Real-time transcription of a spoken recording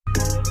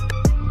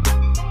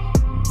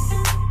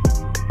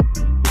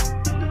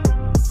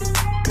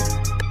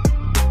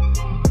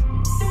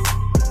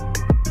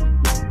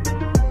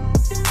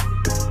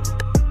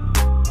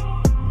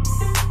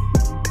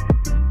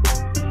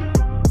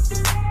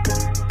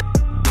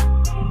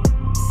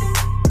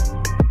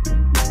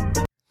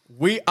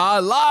We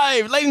are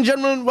live, ladies and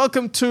gentlemen.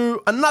 Welcome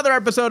to another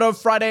episode of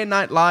Friday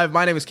Night Live.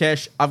 My name is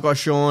Kesh. I've got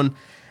Sean.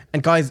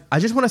 And guys, I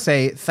just want to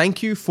say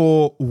thank you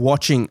for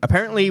watching.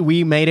 Apparently,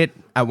 we made it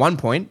at one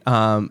point,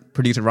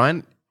 producer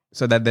Ryan,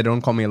 so that they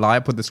don't call me a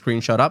liar, put the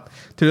screenshot up,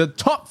 to the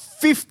top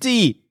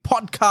 50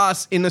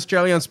 podcasts in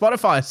Australia on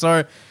Spotify.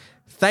 So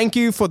thank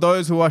you for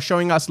those who are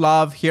showing us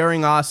love,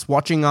 hearing us,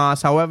 watching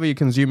us, however you're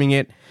consuming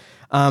it.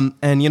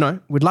 And, you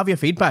know, we'd love your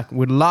feedback.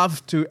 We'd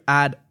love to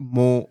add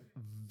more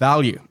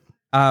value.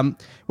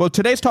 Well,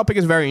 today's topic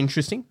is very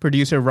interesting.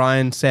 Producer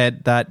Ryan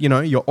said that, you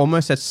know, you're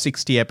almost at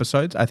 60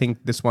 episodes. I think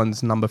this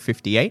one's number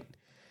 58.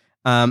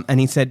 And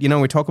he said, you know,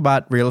 we talk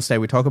about real estate,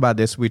 we talk about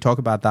this, we talk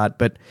about that.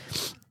 But,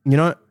 you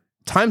know,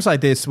 times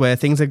like this where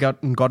things have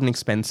gotten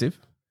expensive,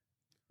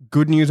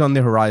 good news on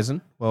the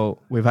horizon.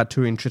 Well, we've had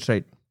 2 interest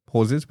rate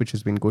pauses, which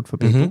has been good for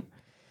people.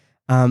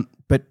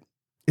 But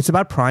it's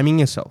about priming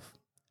yourself.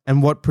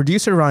 And what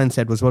producer Ryan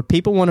said was what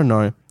people want to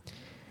know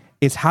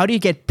is how do you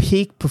get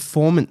peak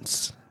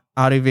performance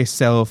out of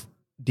yourself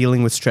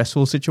dealing with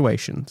stressful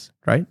situations,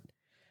 right?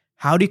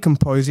 How do you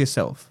compose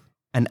yourself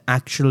and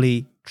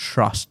actually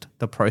trust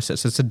the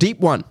process? It's a deep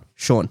one,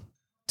 Sean.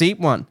 Deep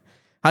one.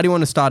 How do you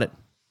want to start it?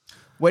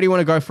 Where do you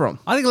want to go from?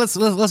 I think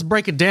let's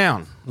break it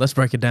down. Let's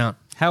break it down.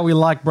 How we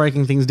like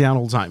breaking things down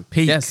all the time.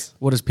 Peak. Yes.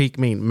 What does peak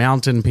mean?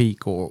 Mountain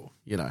peak, or,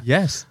 you know.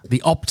 Yes. The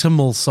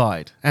optimal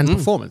side and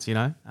performance, you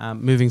know,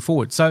 moving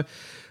forward. So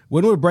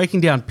when we're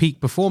breaking down peak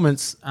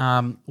performance,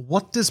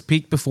 what does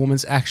peak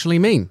performance actually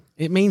mean?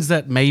 It means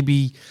that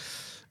maybe,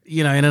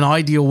 you know, in an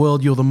ideal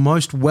world, you're the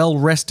most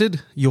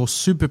well-rested, you're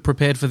super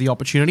prepared for the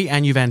opportunity,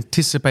 and you've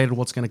anticipated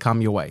what's going to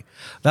come your way.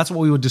 That's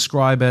what we would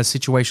describe as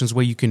situations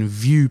where you can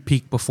view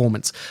peak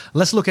performance.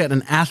 Let's look at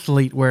an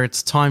athlete where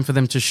it's time for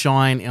them to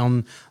shine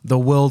on the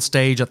world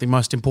stage at the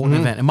most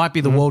important event. It might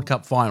be the World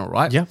Cup final,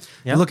 right? Yeah.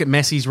 You look at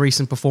Messi's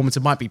recent performance,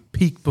 it might be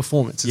peak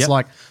performance. It's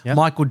like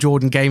Michael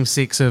Jordan, Game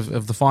 6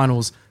 of the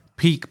finals,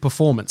 peak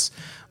performance.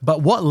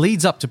 But what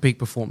leads up to peak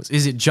performance?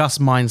 Is it just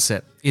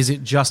mindset? Is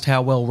it just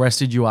how well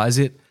rested you are? Is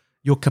it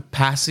your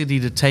capacity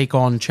to take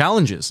on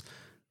challenges?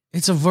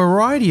 It's a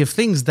variety of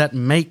things that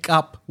make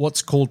up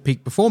what's called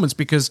peak performance,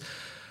 because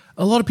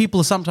a lot of people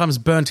are sometimes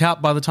burnt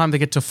out by the time they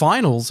get to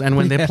finals, and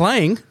when they're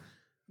playing,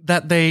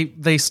 that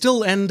they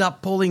still end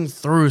up pulling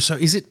through. So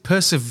is it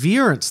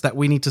perseverance that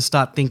we need to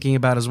start thinking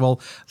about as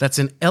well? That's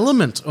an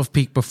element of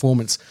peak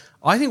performance.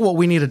 I think what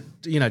we need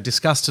to, you know,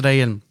 discuss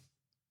today and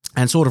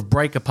sort of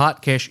break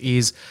apart, Kesh,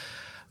 is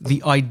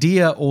the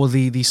idea or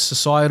the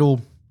societal,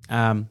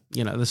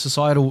 the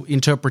societal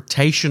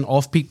interpretation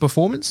of peak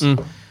performance,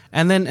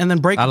 and then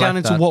break it down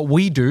into what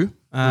we do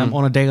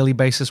on a daily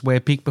basis, where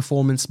peak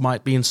performance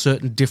might be in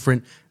certain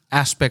different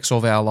aspects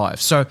of our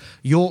lives. So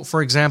you're,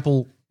 for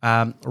example,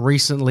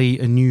 recently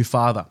a new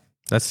father.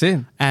 That's it.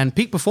 And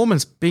peak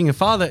performance, being a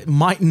father,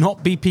 might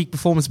not be peak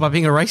performance by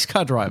being a race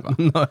car driver.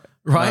 No.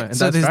 Right? No,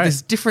 so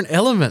there's different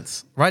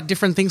elements, right?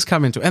 Different things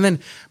come into it. And then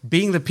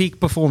being the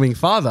peak performing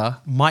father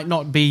might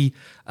not be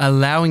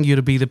allowing you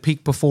to be the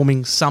peak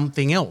performing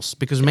something else,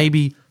 because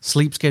maybe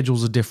sleep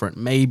schedules are different.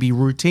 Maybe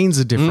routines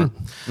are different.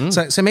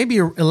 So maybe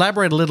you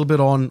elaborate a little bit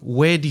on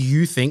where do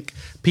you think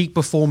peak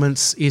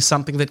performance is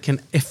something that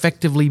can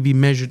effectively be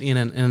measured in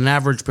an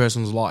average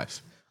person's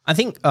life? I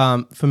think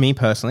for me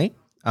personally,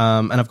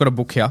 and I've got a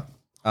book here,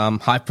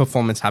 High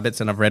Performance Habits,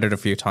 and I've read it a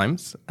few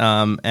times.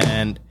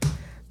 And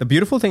the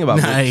beautiful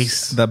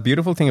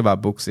thing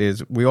about books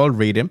is we all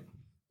read them,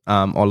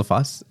 all of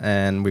us,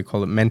 and we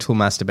call it mental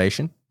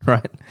masturbation,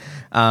 right?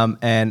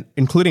 And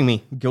including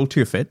me, guilty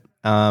of it.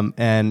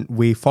 And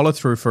we follow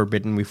through for a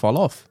bit and we fall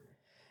off.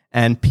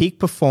 And peak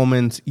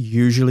performance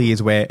usually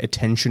is where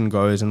attention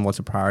goes and what's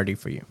a priority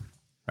for you,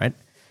 right?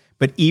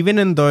 But even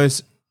in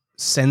those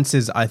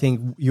senses, I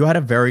think you had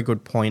a very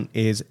good point,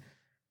 is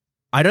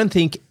I don't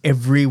think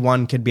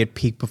everyone can be at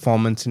peak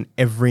performance in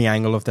every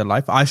angle of their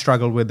life. I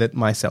struggle with it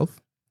myself.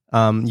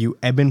 You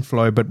ebb and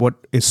flow, but what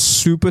is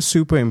super,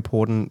 super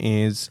important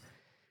is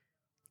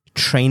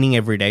training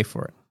every day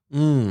for it.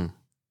 And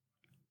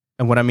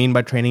what I mean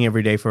by training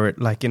every day for it,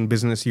 like in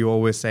business, you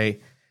always say,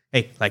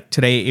 hey, like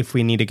today, if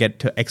we need to get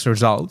to X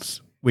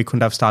results, we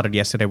couldn't have started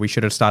yesterday. We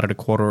should have started a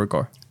quarter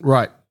ago.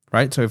 Right.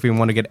 So if we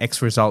want to get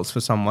X results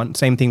for someone,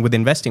 same thing with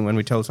investing. When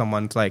we tell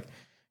someone, it's like,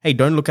 hey,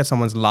 don't look at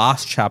someone's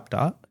last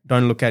chapter.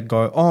 Don't look at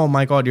oh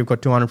my God, you've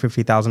got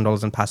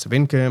 $250,000 in passive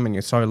income and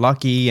you're so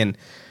lucky, and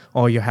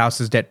your house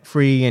is debt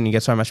free and you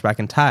get so much back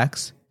in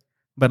tax.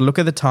 But look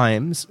at the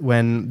times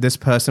when this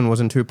person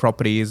was in 2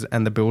 properties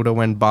and the builder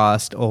went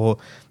bust, or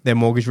their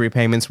mortgage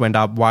repayments went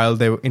up while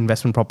their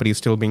investment property is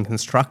still being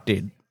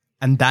constructed.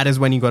 And that is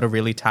when you got to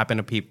really tap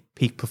into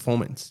peak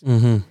performance.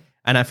 And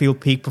I feel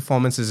peak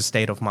performance is a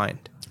state of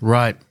mind.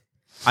 Right.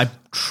 I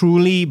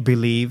truly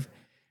believe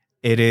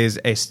it is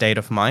a state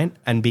of mind,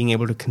 and being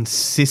able to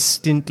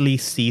consistently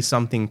see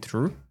something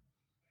through,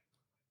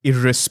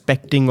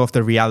 irrespective of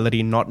the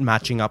reality not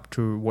matching up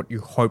to what you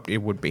hoped it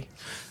would be.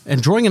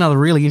 And drawing another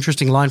really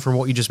interesting line from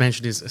what you just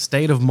mentioned is a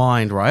state of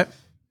mind, right?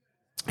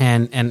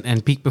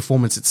 And peak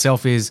performance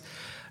itself is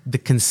the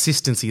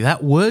consistency.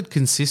 That word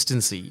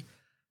consistency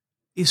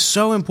is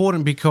so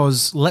important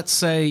because let's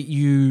say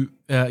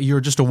you're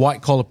just a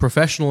white collar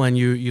professional and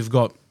you've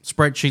got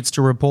spreadsheets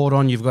to report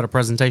on, you've got a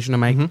presentation to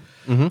make.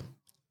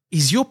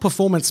 Is your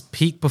performance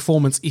peak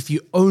performance if you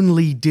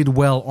only did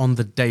well on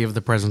the day of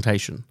the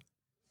presentation?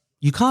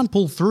 You can't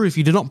pull through if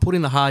you do not put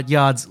in the hard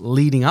yards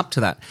leading up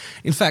to that.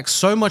 In fact,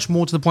 so much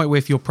more to the point where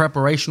if your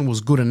preparation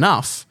was good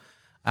enough,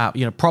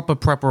 proper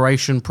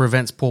preparation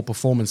prevents poor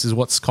performance is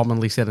what's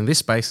commonly said in this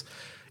space.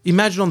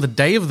 Imagine on the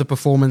day of the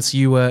performance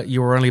you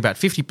were only about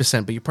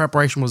 50%, but your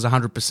preparation was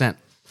 100%.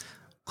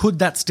 Could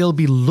that still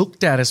be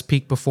looked at as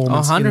peak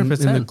performance in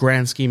the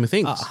grand scheme of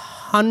things?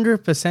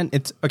 100%.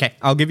 It's okay.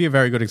 I'll give you a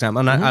very good example,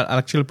 and I'll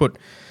actually put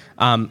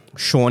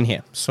Sean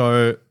here.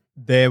 So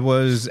there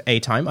was a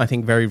time, I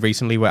think very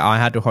recently, where I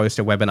had to host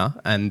a webinar,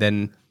 and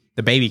then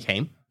the baby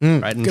came,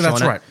 right? And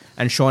that's right.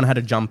 And Sean had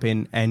to jump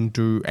in and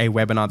do a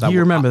webinar. Do you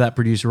remember that,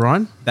 producer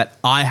Ryan? That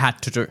I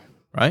had to do,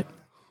 right?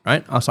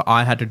 So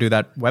I had to do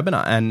that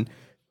webinar, and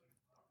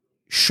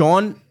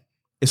Sean.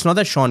 It's not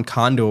that Sean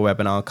can't do a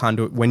webinar, can't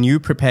do it. When you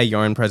prepare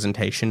your own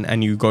presentation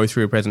and you go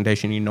through a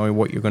presentation, you know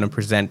what you're going to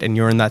present and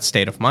you're in that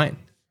state of mind.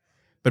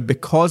 But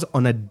because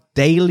on a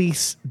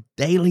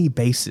daily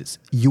basis,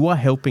 you are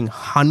helping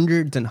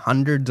hundreds and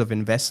hundreds of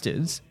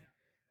investors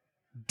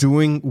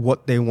doing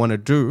what they want to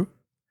do,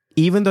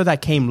 even though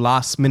that came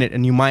last minute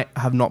and you might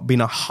have not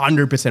been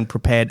 100%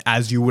 prepared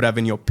as you would have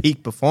in your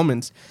peak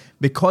performance,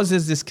 because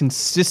there's this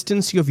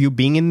consistency of you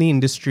being in the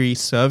industry,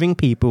 serving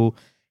people,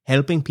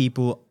 helping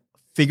people,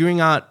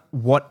 figuring out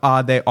what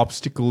are their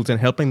obstacles and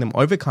helping them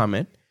overcome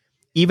it.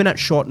 Even at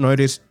short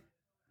notice,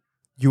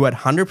 you had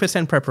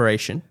 100%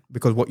 preparation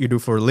because what you do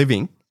for a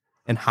living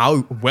and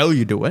how well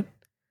you do it.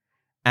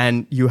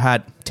 And you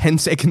had 10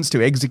 seconds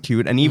to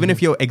execute. And even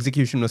if your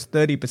execution was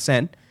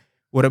 30%,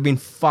 would have been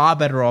far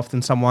better off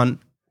than someone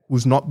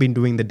who's not been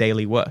doing the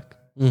daily work.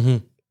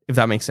 If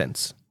that makes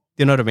sense.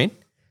 Do you know what I mean?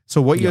 So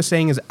what you're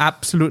saying is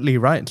absolutely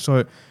right.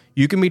 So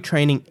you can be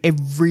training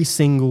every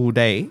single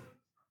day,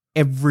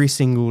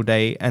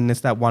 and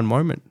there's that one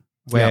moment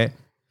where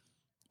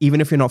even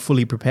if you're not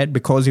fully prepared,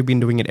 because you've been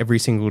doing it every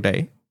single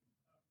day,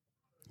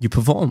 you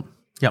perform.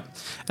 Yep.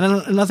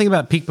 And another thing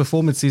about peak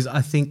performance is,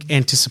 I think,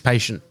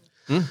 anticipation.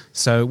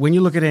 So when you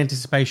look at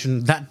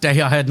anticipation, that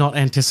day I had not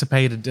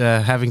anticipated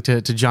having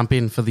to jump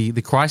in for the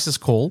crisis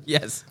call.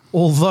 Yes.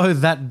 Although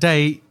that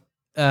day,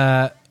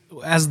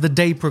 as the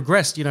day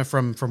progressed,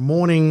 from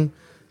morning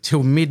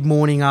till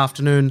mid-morning,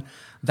 afternoon,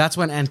 that's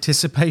when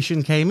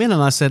anticipation came in, and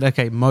I said,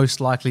 okay,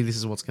 most likely this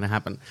is what's going to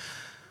happen.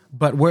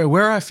 But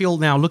where I feel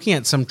now, looking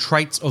at some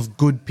traits of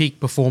good peak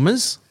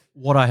performers,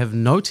 what I have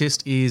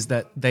noticed is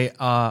that they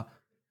are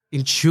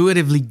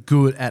intuitively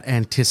good at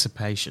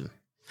anticipation.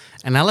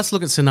 And now let's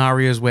look at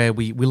scenarios where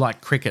we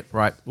like cricket,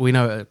 right? We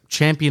know a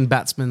champion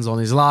batsman's on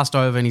his last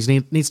over and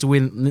he needs to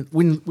win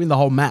the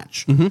whole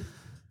match.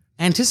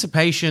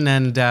 Anticipation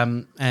and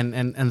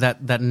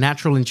that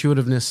natural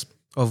intuitiveness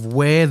of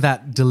where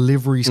that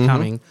delivery is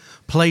coming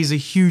plays a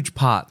huge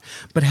part.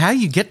 But how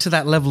you get to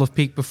that level of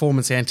peak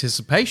performance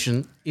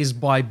anticipation is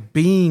by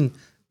being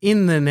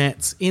in the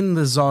nets, in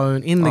the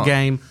zone, in the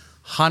game,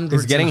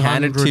 hundreds it's getting and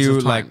handed hundreds to you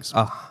of times.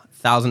 like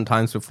 1,000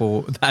 times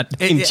before that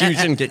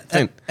intuition kicked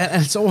in.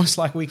 And it's almost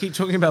like we keep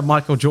talking about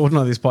Michael Jordan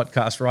on this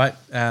podcast, right?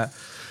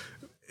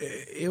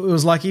 It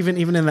was like even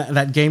in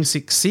that Game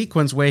 6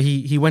 sequence where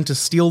he went to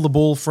steal the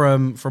ball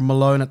from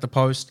Malone at the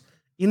post.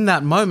 In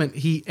that moment,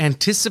 he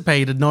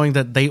anticipated knowing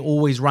that they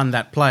always run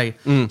that play.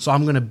 So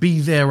I'm going to be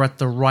there at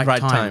the right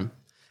time.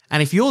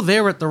 And if you're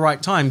there at the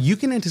right time, you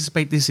can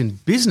anticipate this in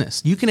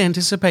business. You can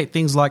anticipate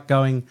things like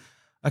going,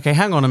 okay,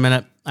 hang on a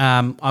minute.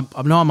 I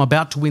know I'm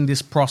about to win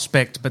this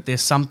prospect, but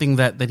there's something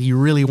that he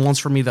really wants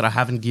from me that I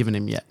haven't given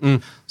him yet.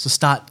 So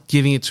start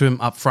giving it to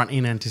him up front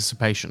in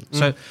anticipation.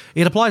 So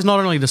it applies not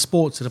only to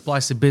sports, it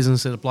applies to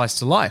business, it applies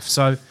to life.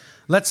 So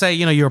let's say,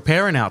 you're a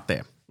parent out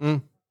there.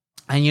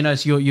 And,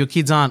 so your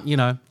kids aren't,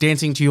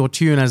 dancing to your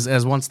tune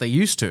as once they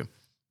used to.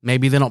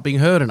 Maybe they're not being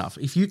heard enough.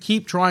 If you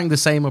keep trying the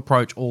same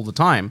approach all the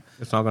time,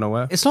 it's not going to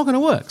work. It's not going to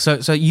work.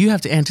 So you have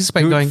to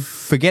anticipate going.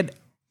 Forget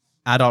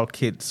adult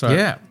kids. So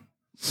yeah.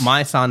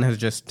 My son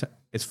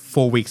it's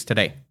 4 weeks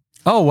today.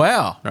 Oh,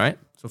 wow. Right?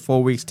 So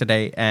 4 weeks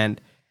today.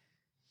 And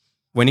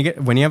when you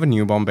have a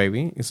newborn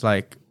baby, it's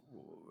like,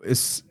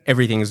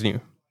 everything is new.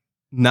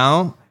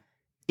 Now,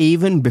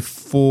 even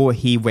before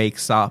he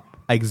wakes up,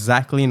 I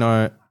exactly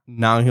know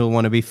now he'll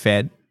want to be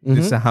fed.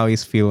 This is how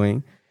he's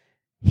feeling.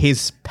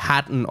 His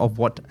pattern of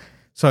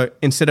so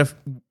instead of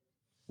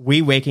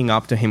we waking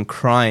up to him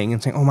crying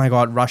and saying, oh my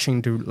God,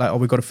 rushing to like, oh,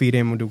 we got to feed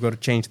him, we've got to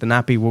change the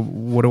nappy,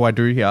 what do I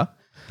do here?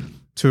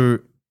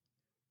 To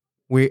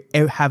we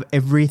have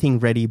everything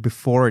ready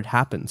before it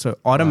happens. So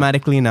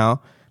automatically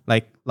now,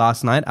 like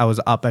last night, I was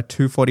up at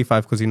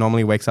 2:45 because he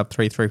normally wakes up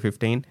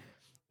 3:15.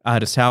 I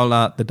had a towel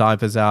out, the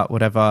diapers out,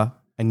 whatever.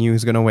 I knew he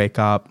was going to wake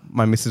up.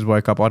 My missus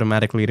woke up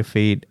automatically to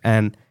feed,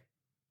 and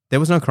there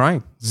was no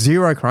crying.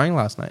 Zero crying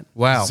last night.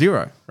 Wow.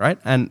 Zero, right?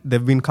 And there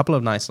have been a couple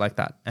of nights like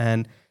that.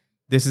 And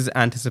this is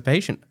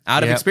anticipation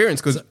out of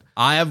experience, because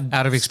I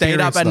have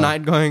stayed up at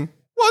night going,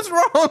 what's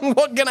wrong?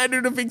 What can I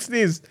do to fix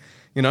this?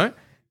 you know?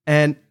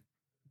 And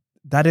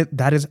that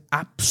is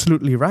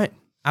absolutely right.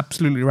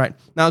 Absolutely right.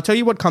 Now, I'll tell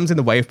you what comes in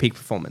the way of peak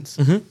performance.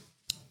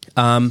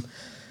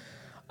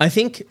 I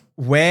think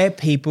where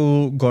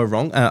people go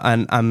wrong,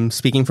 and I'm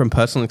speaking from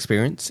personal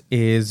experience,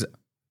 is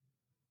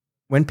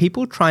when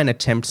people try and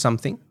attempt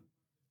something,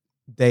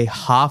 they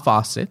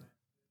half-ass it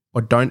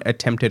or don't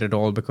attempt it at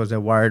all because they're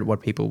worried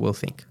what people will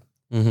think.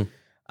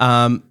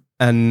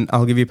 And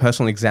I'll give you a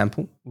personal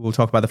example. We'll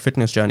talk about the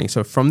fitness journey.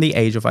 So from the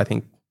age of, I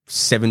think,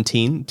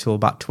 17 till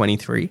about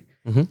 23,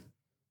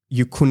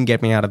 you couldn't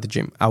get me out of the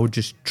gym. I would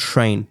just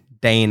train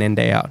day in and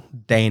day out,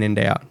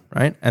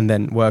 right? And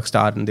then work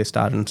started and this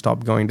started and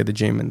stopped going to the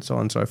gym and so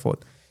on and so forth.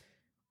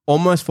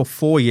 Almost for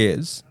 5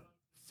 years,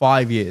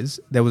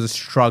 there was a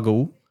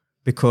struggle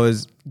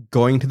because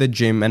going to the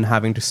gym and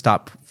having to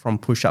start from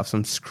push-ups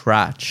from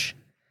scratch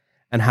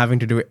and having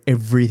to do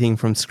everything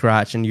from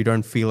scratch and you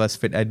don't feel as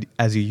fit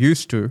as you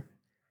used to,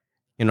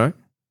 you know,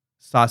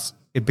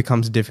 it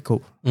becomes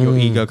difficult. Your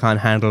ego can't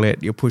handle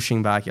it. You're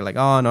pushing back. You're like,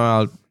 oh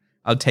no,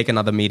 I'll take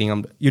another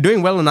meeting. You're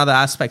doing well in other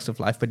aspects of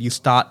life, but you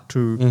start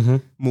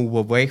to move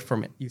away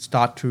from it. You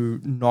start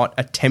to not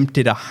attempt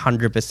it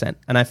 100%.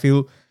 And I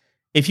feel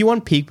if you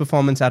want peak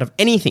performance out of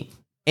anything,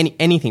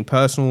 anything,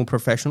 personal,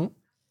 professional,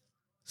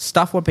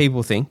 stuff what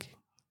people think.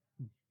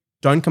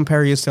 Don't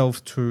compare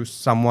yourself to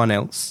someone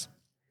else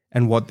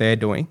and what they're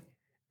doing,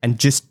 and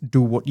just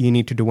do what you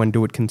need to do and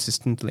do it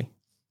consistently.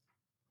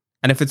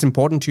 And if it's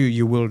important to you,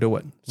 you will do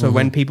it. So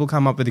when people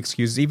come up with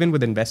excuses, even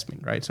with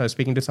investment, right? So I was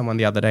speaking to someone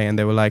the other day and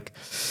they were like,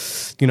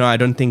 you know, I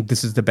don't think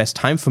this is the best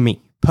time for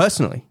me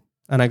personally.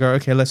 And I go,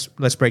 okay, let's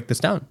break this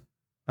down.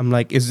 I'm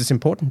like, is this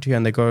important to you?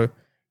 And they go,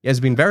 yeah, it's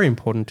been very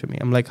important to me.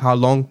 I'm like, how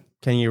long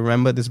can you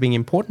remember this being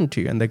important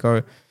to you? And they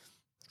go,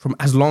 from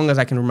as long as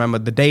I can remember,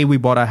 the day we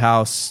bought our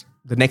house,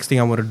 the next thing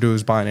I want to do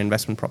is buy an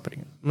investment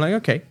property. I'm like,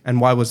 okay. And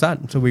why was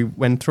that? So we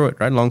went through it,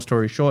 right? Long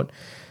story short.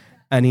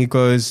 And he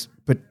goes,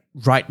 but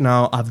right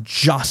now I've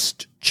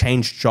just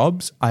changed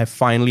jobs. I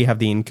finally have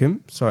the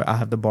income. So I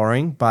have the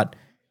borrowing, but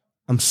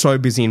I'm so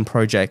busy in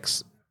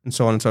projects and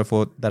so on and so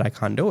forth that I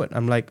can't do it.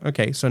 I'm like,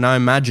 okay. So now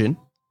imagine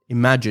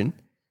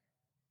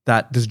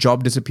that this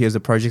job disappears, the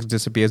project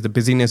disappears, the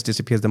busyness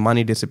disappears, the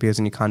money disappears,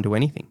 and you can't do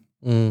anything.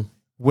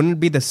 Wouldn't it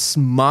be the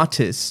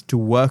smartest to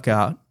work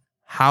out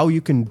how you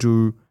can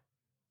do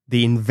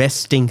the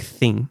investing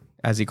thing,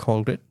 as he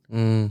called it?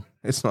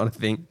 It's not a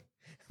thing.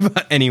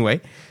 But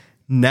anyway,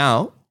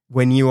 now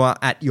when you are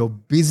at your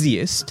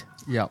busiest,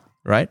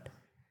 right?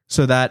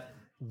 So that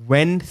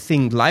when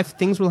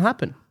things will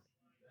happen,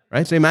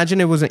 right? So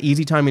imagine it was an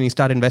easy time and you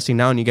start investing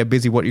now and you get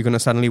busy. What you're going to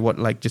suddenly,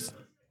 just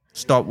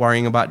stop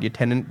worrying about your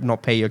tenant,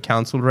 not pay your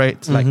council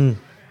rates. Like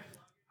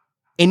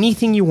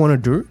anything you want to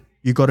do,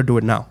 you got to do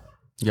it now.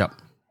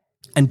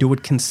 And do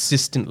it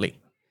consistently.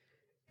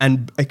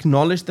 And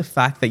acknowledge the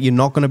fact that you're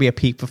not going to be a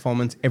peak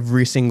performance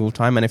every single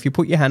time. And if you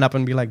put your hand up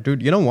and be like,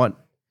 dude, you know what?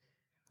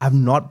 I've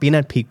not been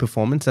at peak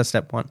performance. That's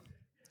step one.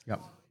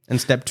 And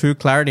step two,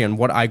 clarity on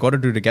what I got to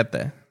do to get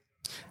there.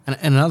 And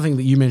another thing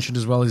that you mentioned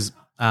as well is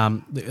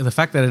the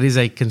fact that it is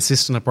a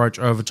consistent approach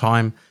over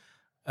time.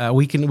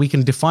 We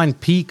can define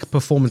peak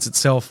performance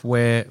itself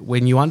where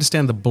when you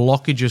understand the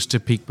blockages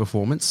to peak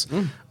performance,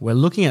 we're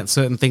looking at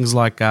certain things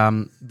like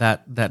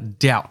that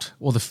doubt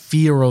or the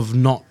fear of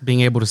not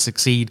being able to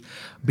succeed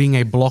being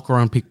a blocker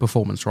on peak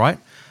performance, right?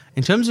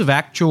 In terms of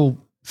actual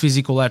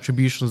physical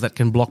attributions that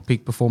can block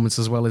peak performance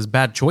as well as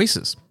bad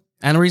choices.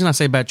 And the reason I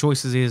say bad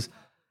choices is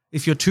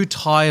if you're too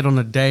tired on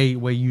a day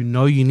where you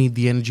know you need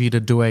the energy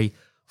to do a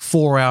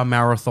 4-hour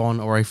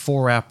marathon or a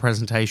 4-hour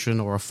presentation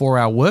or a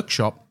 4-hour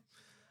workshop,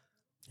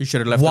 you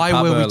should have left. Why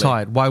were early. we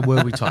tired? Why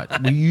were we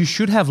tired? You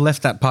should have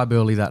left that pub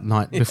early that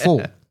night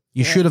before.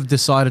 You should have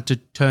decided to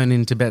turn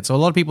into bed. So a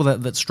lot of people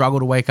that struggle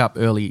to wake up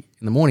early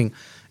in the morning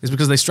is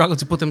because they struggle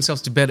to put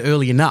themselves to bed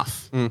early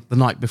enough the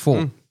night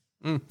before.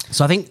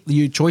 So I think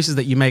the choices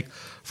that you make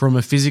from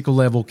a physical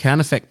level can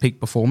affect peak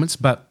performance,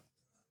 but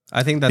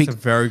I think that's a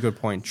very good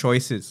point.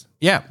 Choices.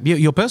 Yeah,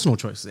 your personal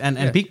choices.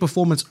 And peak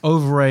performance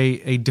over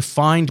a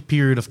defined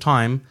period of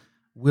time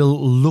will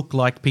look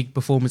like peak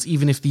performance,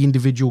 even if the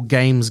individual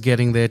games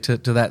getting there to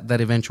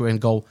that eventual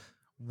end goal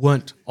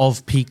weren't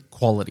of peak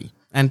quality.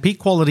 And peak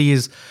quality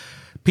is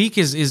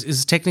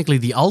technically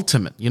the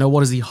ultimate. You know,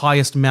 what is the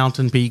highest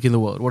mountain peak in the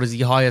world? What is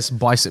the highest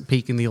bicep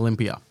peak in the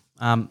Olympia?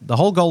 The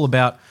whole goal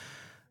about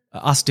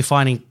us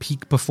defining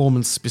peak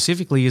performance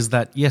specifically is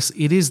that, yes,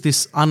 it is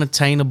this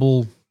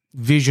unattainable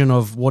vision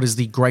of what is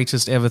the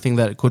greatest ever thing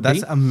that it could be.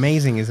 That's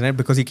amazing, isn't it?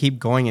 Because you keep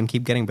going and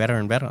keep getting better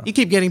and better. You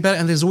keep getting better,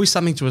 and there's always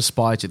something to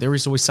aspire to. There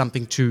is always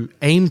something to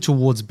aim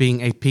towards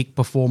being a peak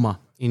performer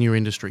in your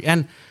industry.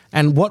 And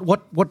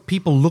what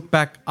people look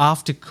back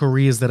after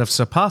careers that have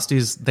surpassed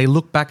is they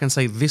look back and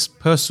say, this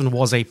person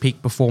was a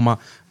peak performer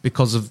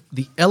because of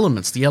the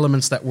elements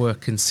that were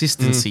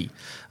consistency,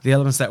 the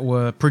elements that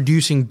were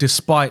producing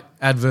despite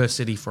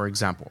adversity, for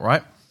example,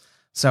 right?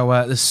 So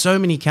there's so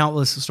many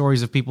countless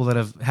stories of people that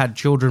have had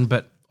children,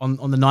 but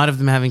on the night of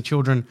them having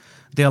children,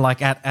 they're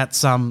like at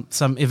some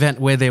event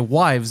where their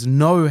wives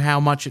know how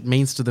much it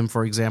means to them,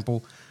 for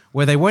example,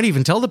 where they won't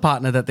even tell the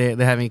partner that they're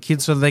having a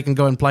kid so that they can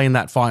go and play in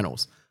that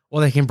finals or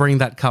they can bring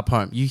that cup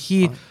home. You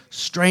hear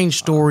strange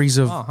stories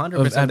of 100%.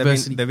 Of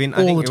adversity they've been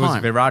all I think the it time.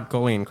 was Virat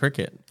Kohli in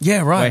cricket.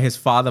 Yeah, right. Where his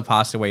father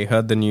passed away, he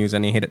heard the news,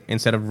 and he hit it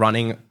instead of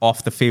running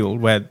off the field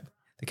where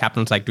the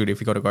captain's like, dude, if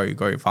you got to go, you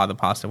go. Your father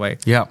passed away.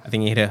 Yeah. I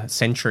think he hit a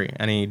century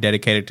and he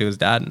dedicated to his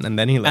dad, and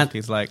then he left.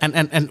 He's like...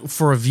 And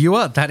for a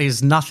viewer, that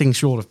is nothing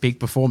short of peak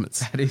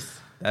performance.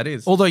 That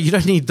is. Although you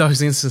don't need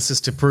those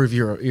instances to prove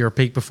you're a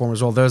peak performer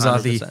as well. Those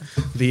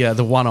 100%. Are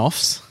the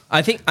one-offs.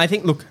 I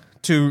think, look,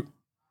 to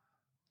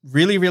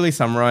really, really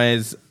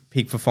summarize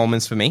peak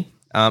performance for me,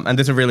 and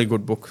this is a really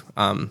good book.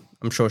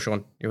 I'm sure,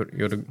 Sean, you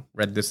would have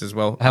read this as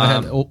well. I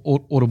haven't had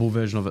an audible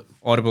version of it.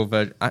 Audible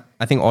version.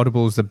 I think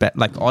Audible is the best.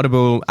 Like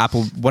Audible,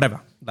 Apple,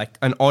 whatever. Like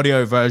an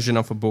audio version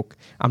of a book.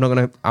 I'm not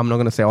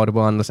gonna say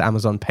Audible unless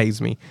Amazon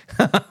pays me.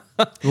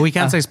 Well, we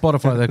can't say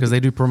Spotify though because they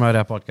do promote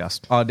our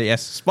podcast. Oh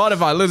yes,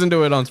 Spotify. Listen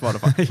to it on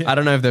Spotify. Yeah. I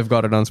don't know if they've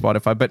got it on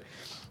Spotify, but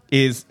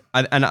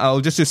and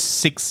I'll just do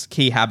 6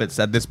 key habits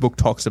that this book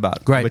talks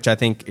about. Great. Which I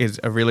think is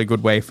a really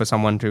good way for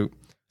someone to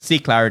see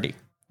clarity.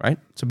 Right?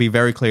 So be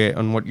very clear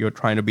on what you're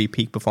trying to be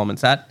peak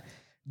performance at.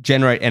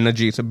 Generate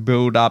energy, so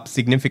build up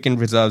significant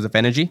reserves of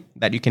energy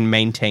that you can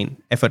maintain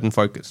effort and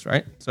focus,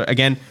 right? So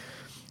again,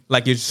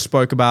 like you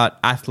spoke about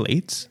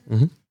athletes,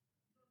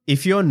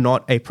 if you're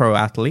not a pro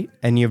athlete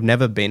and you've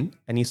never been,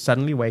 and you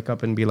suddenly wake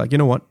up and be like, you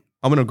know what,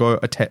 I'm going to go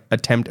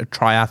attempt a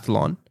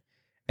triathlon,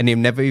 and you've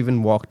never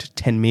even walked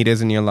 10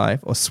 meters in your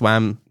life or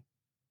swam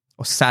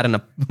or sat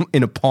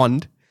in a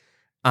pond,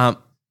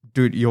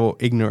 dude, you're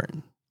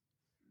ignorant.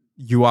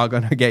 You are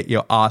going to get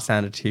your ass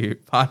handed to you.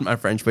 Pardon my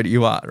French, but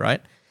you are,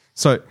 right?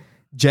 So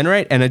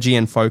generate energy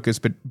and focus,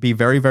 but be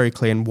very, very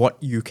clear in what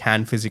you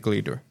can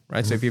physically do,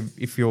 right? So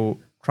if you're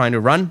trying to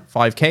run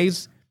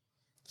 5Ks,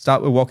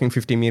 start with walking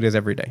 50 meters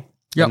every day.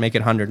 Yep. And make it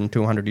 100 and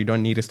 200. You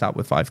don't need to start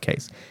with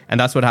 5Ks. And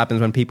that's what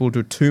happens when people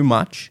do too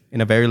much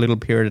in a very little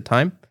period of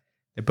time.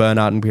 They burn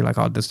out and be like,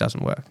 oh, this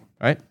doesn't work,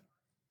 right?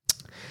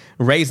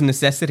 Raise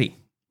necessity,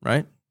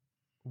 right?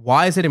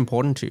 Why is it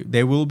important to you?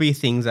 There will be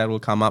things that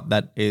will come up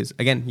that is,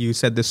 again, you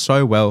said this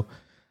so well,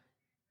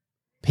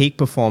 peak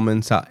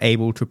performance are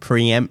able to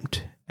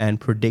preempt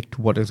and predict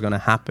what is going to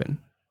happen.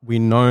 We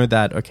know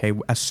that, okay,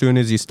 as soon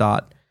as you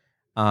start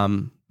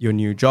your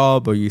new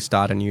job or you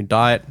start a new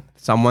diet,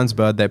 someone's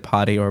birthday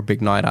party or a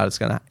big night out,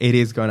 it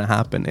is going to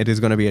happen. It is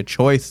going to be a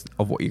choice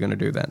of what you're going to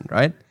do then,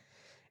 right?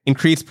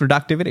 Increase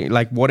productivity.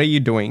 Like, what are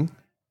you doing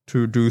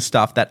to do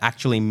stuff that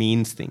actually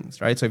means things,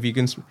 right? So if you're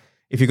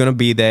going to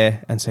be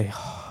there and say,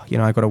 oh,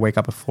 I got to wake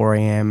up at 4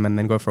 a.m. and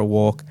then go for a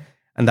walk,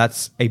 and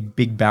that's a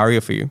big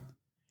barrier for you,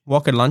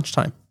 walk at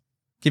lunchtime.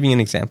 Giving you an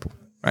example,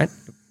 right?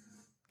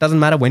 Doesn't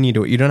matter when you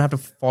do it. You don't have to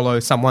follow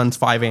someone's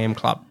 5 a.m.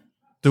 club.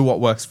 Do what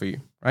works for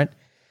you, right?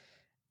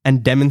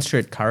 And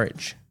demonstrate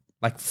courage.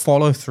 Like,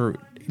 follow through,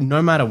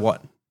 no matter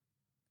what.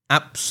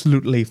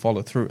 Absolutely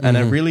follow through. And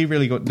a really,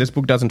 really good, this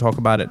book doesn't talk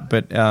about it,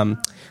 but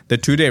the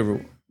 2-day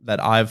rule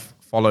that I've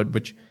followed,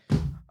 which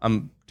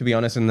to be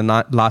honest, in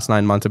the last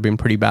 9 months have been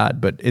pretty bad,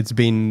 but it's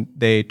been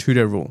the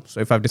 2-day rule. So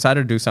if I've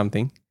decided to do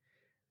something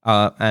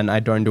and I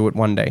don't do it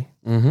one day,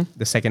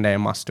 the second day I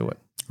must do it.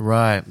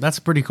 Right. That's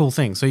a pretty cool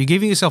thing. So you're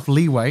giving yourself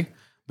leeway,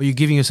 but you're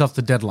giving yourself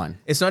the deadline.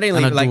 It's not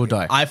only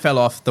like I fell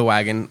off the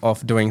wagon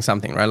of doing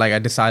something, right? Like I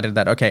decided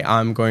that, okay,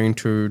 I'm going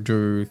to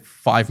do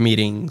 5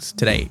 meetings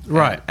today.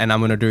 Right. And I'm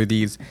going to do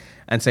these,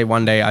 and say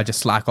one day I just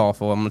slack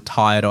off, or I'm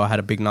tired, or I had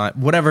a big night,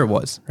 whatever it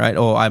was, right?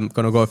 Or I'm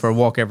going to go for a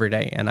walk every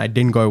day and I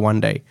didn't go one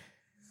day.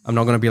 I'm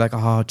not going to be like,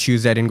 oh,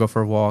 Tuesday I didn't go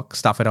for a walk,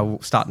 stuff it,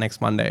 I'll start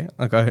next Monday.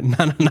 I go,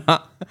 no.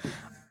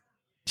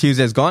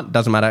 Tuesday's gone,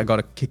 doesn't matter,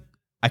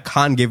 I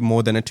can't give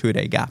more than a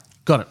 2-day gap.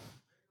 Got it.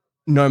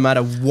 No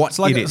matter what it's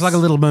like, it is. It's like a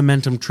little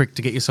momentum trick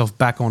to get yourself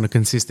back on a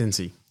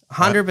consistency.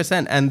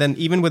 100%. And then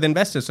even with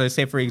investors, so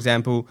say for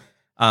example,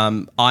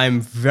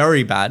 I'm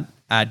very bad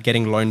at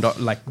getting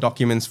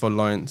documents for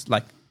loans.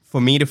 Like for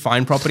me to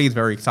find property is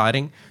very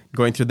exciting.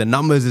 Going through the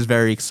numbers is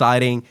very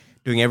exciting.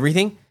 Doing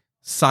everything.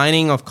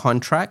 Signing of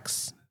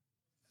contracts,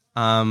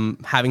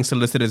 having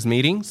solicitors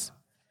meetings,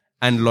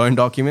 and loan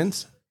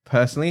documents,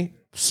 personally,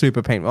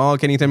 super painful. Oh,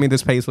 can you tell me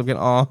this payslip?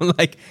 Oh,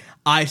 like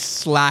I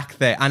slack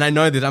there. And I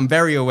know that I'm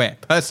very aware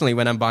personally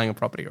when I'm buying a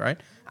property, right?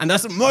 And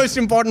that's the most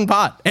important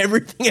part.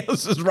 Everything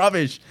else is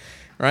rubbish,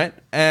 right?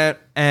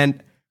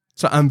 And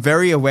so I'm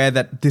very aware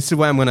that this is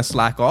where I'm going to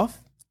slack off.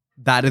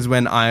 That is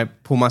when I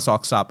pull my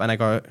socks up and I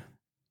go,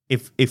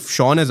 if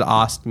Sean has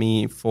asked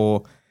me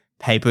for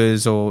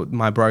papers or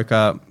my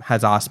broker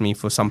has asked me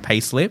for some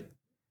payslip,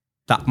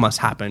 that must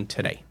happen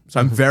today. So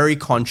I'm very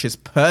conscious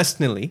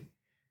personally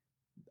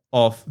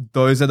of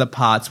those are the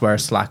parts where I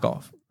slack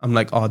off. I'm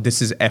like, oh,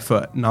 this is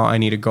effort. Now I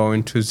need to go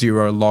into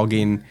Xero, log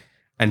in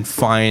and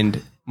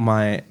find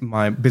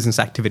my business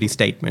activity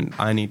statement.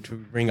 I need to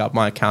ring up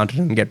my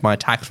accountant and get my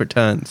tax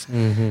returns.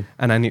 And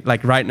I need,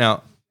 like right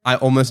now, I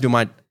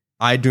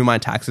do my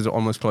taxes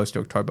almost close to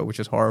October, which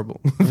is horrible.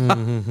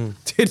 Do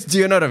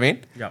you know what I mean?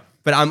 Yeah.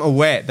 But I'm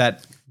aware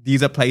that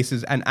these are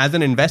places, and as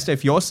an investor,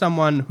 if you're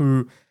someone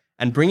who,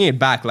 And bringing it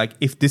back, like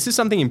if this is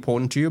something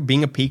important to you,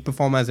 being a peak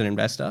performer as an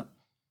investor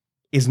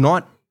is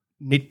not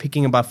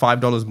nitpicking about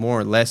 $5 more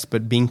or less,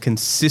 but being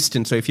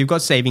consistent. So if you've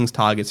got savings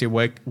targets,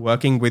 you're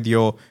working with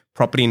your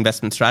property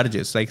investment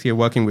strategist. Like you're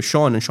working with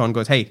Sean and Sean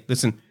goes, hey,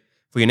 listen,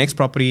 for your next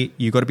property,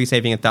 you got to be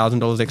saving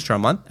 $1,000 extra a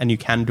month and you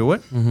can do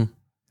it. Mm-hmm.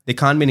 There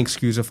can't be an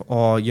excuse of,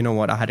 oh, you know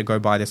what, I had to go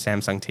buy the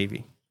Samsung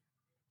TV.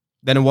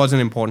 Then it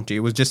wasn't important to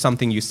you. It was just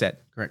something you said.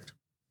 Correct.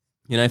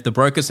 You know, if the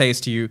broker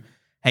says to you,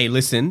 hey,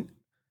 listen,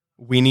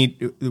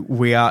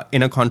 we are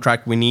in a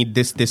contract, we need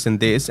this, this, and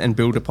this, and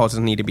bill deposits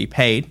need to be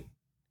paid,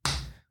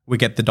 we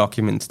get the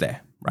documents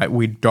there, right?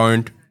 We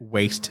don't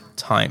waste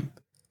time.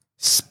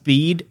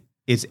 Speed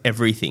is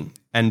everything.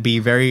 And be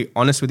very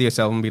honest with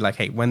yourself and be like,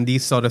 hey, when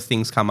these sort of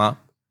things come up,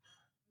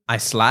 I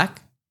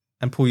slack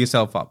and pull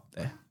yourself up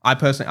there. I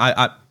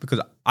personally,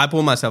 because I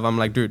pull myself, I'm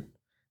like, dude,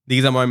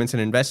 these are moments in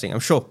investing. I'm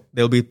sure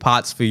there'll be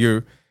parts for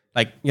you.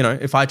 Like, you know,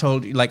 if I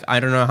told you, like, I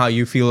don't know how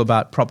you feel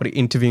about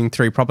interviewing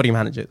 3 property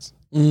managers,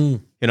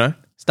 you know,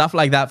 stuff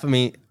like that for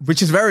me,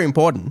 which is very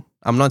important.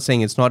 I'm not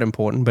saying it's not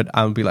important, but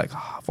I'll be like,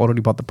 oh, I've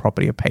already bought the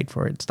property, I paid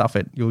for it, stuff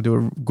it. You'll do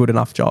a good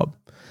enough job.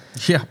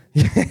 Yeah.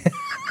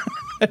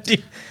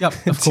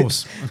 Yep, of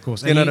course.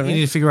 And you know what I mean? You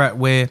need to figure out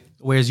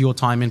where's your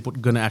time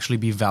input going to actually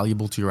be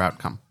valuable to your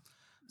outcome.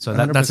 So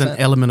that's an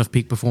element of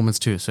peak performance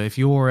too. So if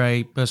you're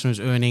a person who's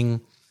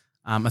earning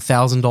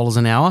 $1,000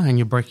 an hour and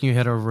you're breaking your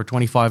head over a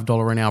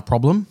 $25 an hour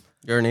problem,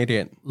 you're an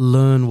idiot.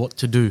 Learn what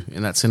to do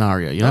in that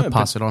scenario. You know,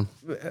 pass it on.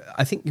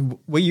 I think,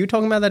 were you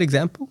talking about that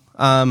example?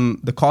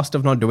 The cost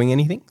of not doing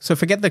anything. So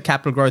forget the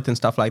capital growth and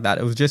stuff like that.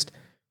 It was just,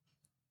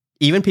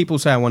 even people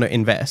say, I want to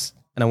invest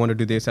and I want to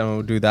do this and I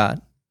want to do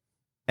that.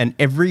 And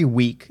every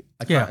week,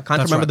 I can't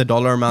remember the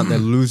dollar amount they're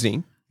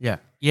losing. Yeah.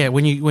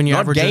 When you not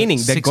average gaining,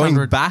 they're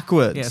going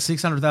backwards. Yeah,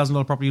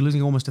 $600,000 property, you're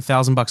losing almost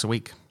 $1,000 a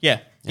week.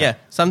 Yeah,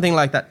 something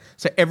like that.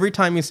 So every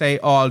time you say,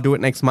 "Oh, I'll do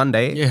it next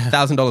Monday,"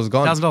 $1,000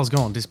 gone. $1,000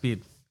 gone,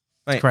 disappeared.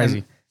 It's crazy.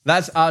 And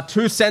that's our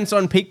 2 cents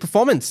on peak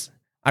performance.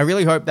 I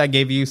really hope that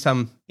gave you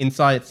some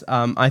insights.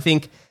 I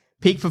think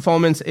peak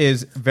performance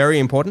is very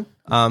important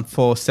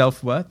for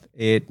self-worth.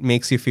 It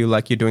makes you feel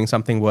like you're doing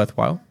something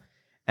worthwhile.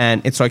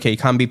 And it's okay. You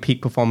can't be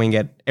peak performing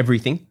at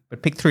everything,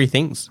 but pick 3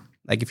 things.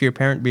 Like if you're a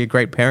parent, be a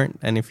great parent.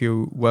 And if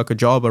you work a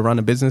job or run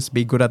a business,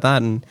 be good at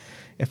that. And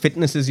if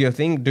fitness is your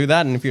thing, do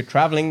that. And if you're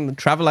traveling,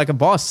 travel like a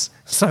boss.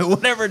 So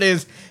whatever it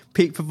is,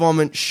 peak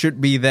performance should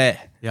be there.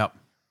 Yep.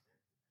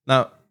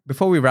 Now,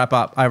 before we wrap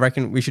up, I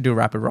reckon we should do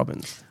Rapid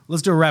Robins.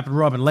 Let's do a Rapid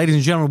Robin. Ladies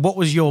and gentlemen, what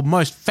was your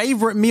most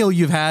favorite meal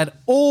you've had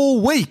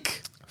all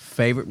week?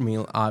 Favorite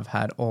meal I've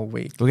had all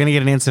week. We're going to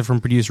get an answer from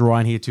producer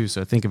Ryan here too,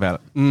 so think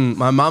about it.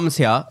 My mum's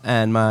here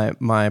and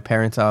my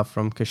parents are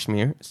from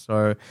Kashmir.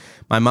 So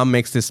my mum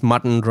makes this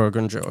mutton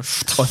rogan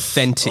josh.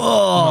 Authentic.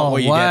 Not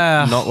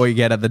what you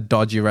get at the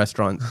dodgy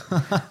restaurants.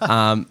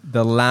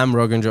 The lamb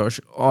rogan josh.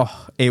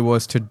 Oh, it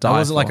was to die for.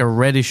 Was it like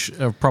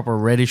a proper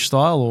reddish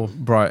style? Or?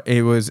 Bro,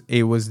 it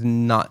was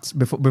nuts.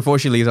 Before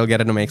she leaves, I'll get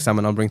her to make some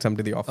and I'll bring some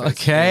to the office.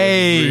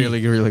 Okay.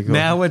 Really, really good.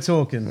 Now we're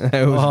talking.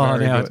 It was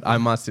very good. I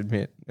must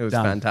admit. It was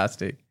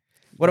fantastic.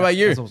 What about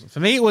you? Awesome. For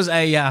me, it was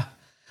a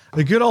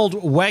good old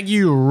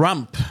Wagyu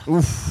rump,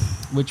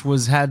 which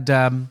was had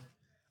on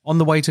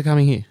the way to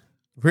coming here.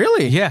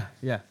 Really? Yeah.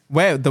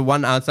 Where? The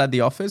one outside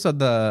the office or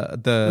the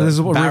This is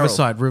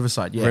barrel?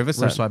 Riverside. Yeah,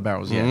 Riverside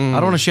barrels. Yeah, I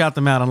don't want to shout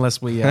them out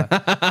unless we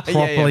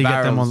properly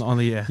get them on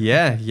the air.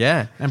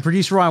 Yeah. And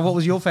producer Ryan, what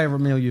was your favorite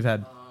meal you've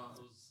had?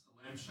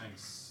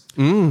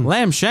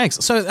 Lamb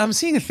shanks. So I'm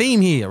seeing a theme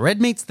here. Red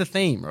meat's the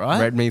theme,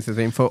 right? Red meat's the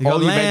theme. For all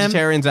you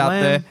vegetarians out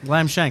there.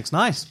 Lamb shanks.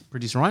 Nice.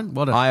 Producer Ryan,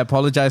 well done. I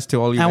apologize to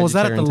all you vegetarians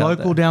out there. And was that at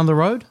the local down the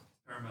road?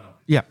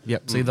 Yeah.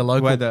 See the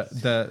local. Where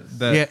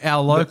the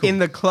our local. In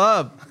the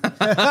club.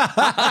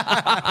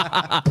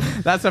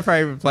 That's a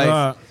favorite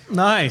place.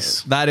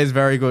 Nice. That is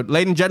very good.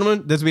 Ladies and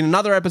gentlemen, there's been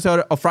another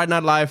episode of Friday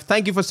Night Live.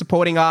 Thank you for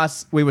supporting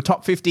us. We were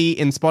top 50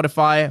 in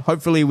Spotify.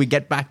 Hopefully we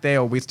get back there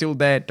or we're still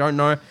there. Don't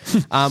know.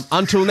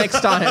 Until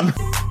next time.